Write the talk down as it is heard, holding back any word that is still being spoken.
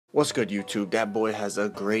What's good, YouTube? That boy has a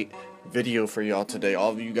great video for y'all today.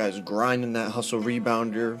 All of you guys grinding that hustle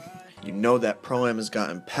rebounder. You know that Pro-Am has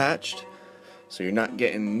gotten patched, so you're not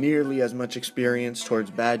getting nearly as much experience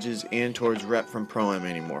towards badges and towards rep from Pro-Am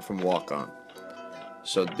anymore, from walk-on.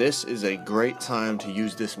 So this is a great time to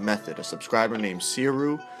use this method. A subscriber named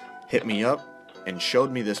Siuro hit me up and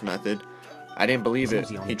showed me this method. I didn't believe it.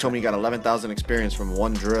 He told me he got 11,000 experience from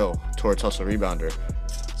one drill towards hustle rebounder.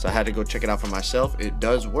 So I had to go check it out for myself. It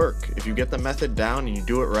does work. If you get the method down and you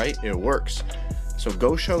do it right, it works. So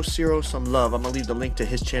go show Siuro some love. I'm gonna leave the link to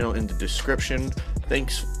his channel in the description.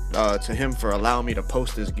 Thanks to him for allowing me to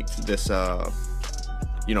post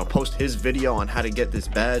post his video on how to get this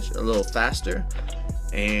badge a little faster.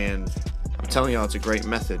 And I'm telling y'all, it's a great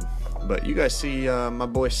method. But you guys see my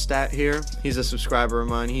boy Stat here. He's a subscriber of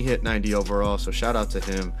mine. He hit 90 overall, so shout out to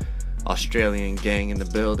him. Australian gang in the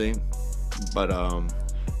building. But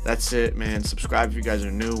that's it, man. Subscribe if you guys are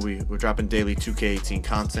new. We're dropping daily 2K18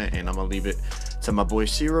 content, and I'm gonna leave it to my boy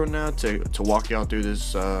Siuro now to walk y'all through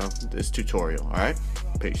this this tutorial. All right,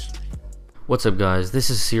 peace. What's up, guys? This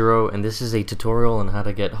is Siuro, and this is a tutorial on how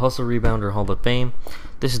to get Hustle Rebounder Hall of Fame.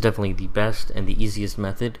 This is definitely the best and the easiest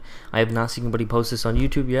method. I have not seen anybody post this on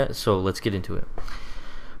YouTube yet, so let's get into it.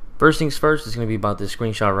 First things first, it's going to be about this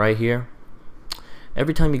screenshot right here.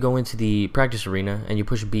 Every time you go into the practice arena and you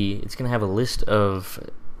push B, it's going to have a list of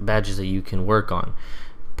badges that you can work on.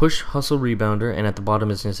 Push Hustle Rebounder, and at the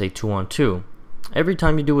bottom it's going to say 2-on-2. Every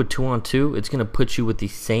time you do a 2-on-2, it's going to put you with the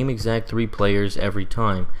same exact 3 players every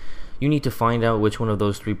time. You need to find out which one of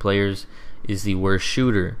those 3 players is the worst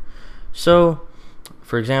shooter. So,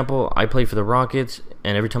 for example, I play for the Rockets,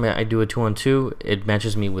 and every time I do a 2-on-2, it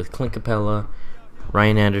matches me with Clint Capella,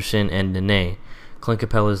 Ryan Anderson, and Nene. Clint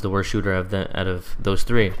Capella is the worst shooter out of those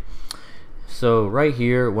 3. So right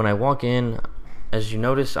here, when I walk in, as you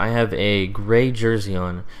notice, I have a gray jersey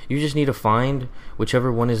on. You just need to find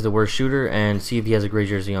whichever one is the worst shooter and see if he has a gray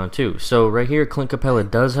jersey on too. So right here, Clint Capella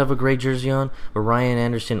does have a gray jersey on, but Ryan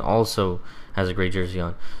Anderson also has a gray jersey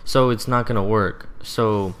on. So it's not going to work.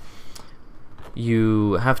 So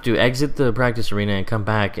you have to exit the practice arena and come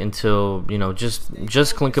back until, you know, just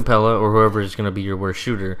Clint Capella or whoever is going to be your worst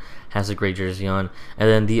shooter has a gray jersey on. And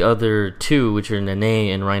then the other 2, which are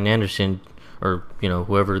Nene and Ryan Anderson, or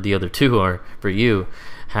whoever the other 2 are for you,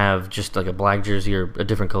 have just like a black jersey or a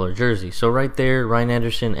different color jersey. So right there, Ryan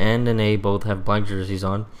Anderson and Nene both have black jerseys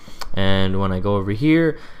on, and when I go over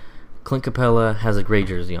here, Clint Capella has a gray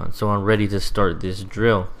jersey on. So I'm ready to start this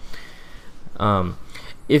drill.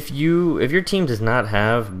 If your team does not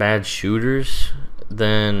have bad shooters,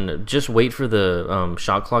 then just wait for the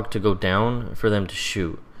shot clock to go down for them to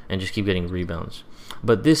shoot and just keep getting rebounds.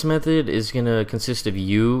 But this method is going to consist of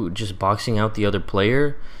you just boxing out the other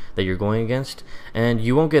player that you're going against, and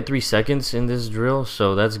you won't get 3 seconds in this drill,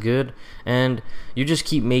 so that's good. And you just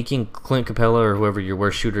keep making Clint Capella or whoever your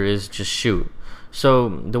worst shooter is just shoot. So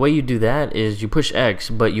the way you do that is you push X,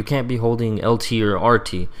 but you can't be holding LT or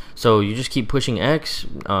RT. So you just keep pushing X,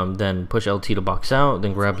 then push LT to box out,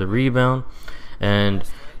 then grab the rebound, and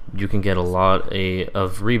you can get a lot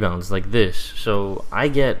of rebounds like this. So I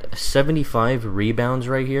get 75 rebounds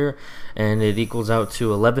right here, and it equals out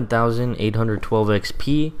to 11,812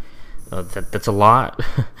 XP. That's a lot.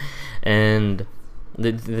 And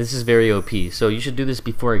this is very OP, so you should do this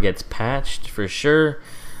before it gets patched for sure.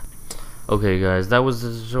 Okay, guys, that was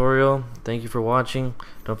the tutorial. Thank you for watching.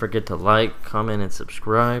 Don't forget to like, comment, and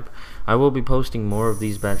subscribe. I will be posting more of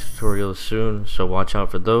these badge tutorials soon, so watch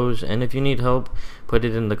out for those. And if you need help, put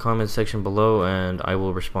it in the comment section below and I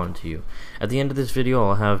will respond to you. At the end of this video,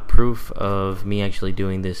 I'll have proof of me actually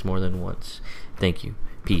doing this more than once. Thank you.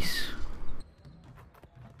 Peace.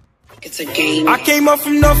 It's a game. I came up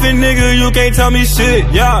from nothing, nigga, you can't tell me shit,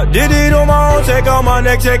 yeah. Did it on my own, check out my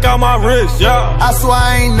neck, check out my wrist, yeah. I swear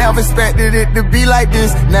I ain't never expected it to be like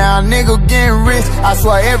this. Now a nigga getting rich, I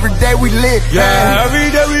swear every day we lit, yeah. Every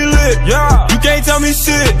day we lit, yeah. You can't tell me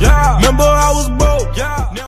shit, yeah. Remember I was